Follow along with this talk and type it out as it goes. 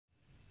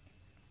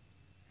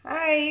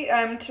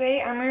Hi,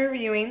 today I'm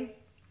reviewing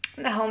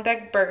the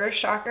HomeBeck Burger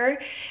Shocker,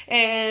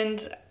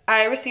 and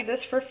I received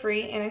this for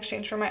free in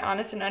exchange for my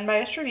honest and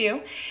unbiased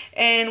review.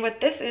 And what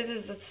this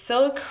is the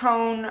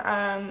silicone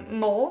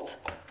mold,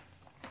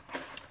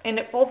 and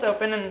it folds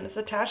open and it's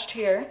attached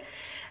here.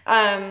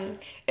 It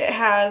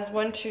has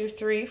 1, 2,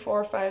 3,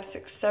 4, 5,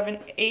 6, 7,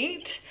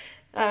 8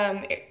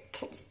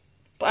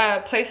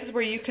 places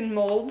where you can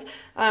mold,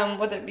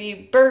 whether it be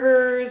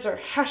burgers or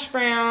hash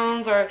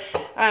browns or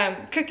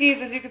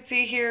cookies, as you can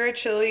see here,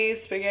 chili,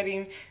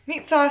 spaghetti,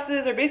 meat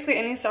sauces, or basically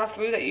any soft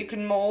food that you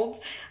can mold.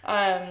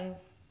 So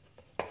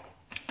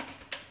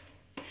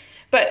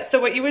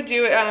what you would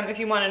do if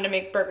you wanted to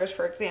make burgers,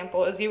 for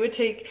example, is you would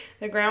take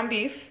the ground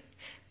beef,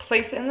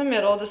 place it in the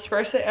middle,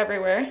 disperse it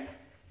everywhere,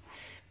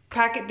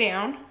 pack it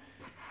down,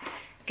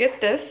 get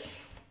this,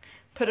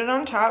 put it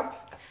on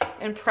top,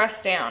 and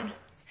press down.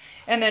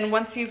 And then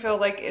once you feel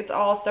like it's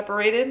all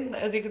separated,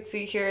 as you can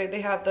see here,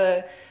 they have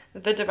the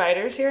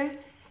dividers here,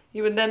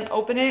 you would then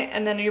open it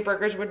and then your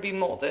burgers would be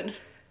molded.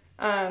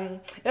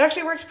 It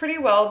actually works pretty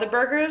well. The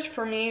burgers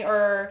for me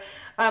are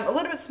a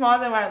little bit smaller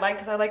than what I like,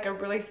 because I like a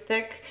really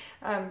thick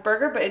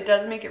burger, but it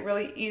does make it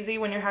really easy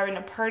when you're having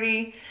a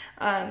party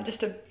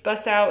just to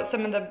bust out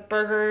some of the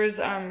burgers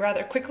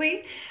rather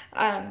quickly.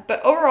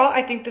 But overall,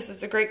 I think this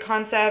is a great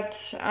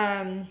concept.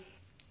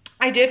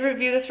 I did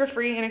review this for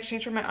free in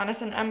exchange for my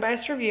honest and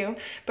unbiased review,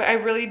 but I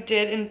really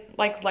did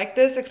like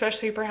this,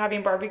 especially for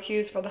having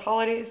barbecues for the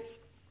holidays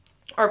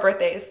or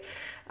birthdays.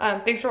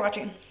 Thanks for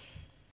watching.